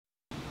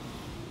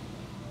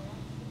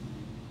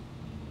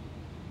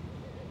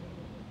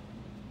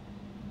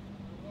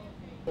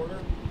Order?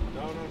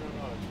 No, no, no,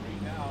 no. It's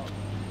green now.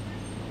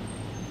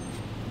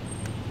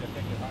 Yeah,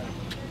 take it higher.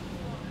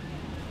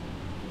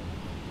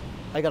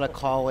 I got a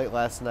call late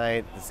last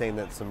night saying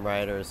that some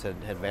rioters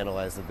had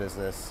vandalized the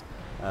business,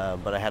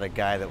 but I had a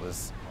guy that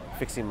was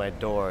fixing my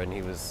door, and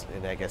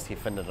I guess he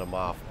fended them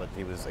off, but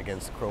he was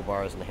against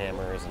crowbars and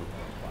hammers, and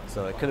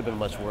so it could have been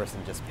much worse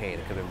than just paint.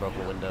 It could have been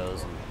broken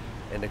windows,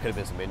 and there could have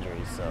been some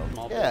injuries. So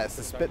yeah, it's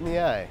a spit in the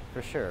eye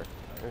for sure,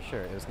 for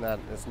sure. It's not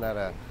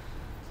a,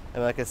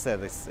 and like I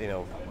said,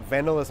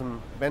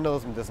 vandalism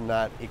does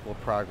not equal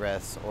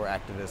progress or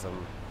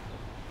activism.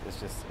 It's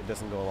just, it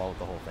doesn't go along with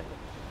the whole thing.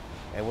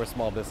 And we're a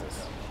small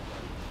business.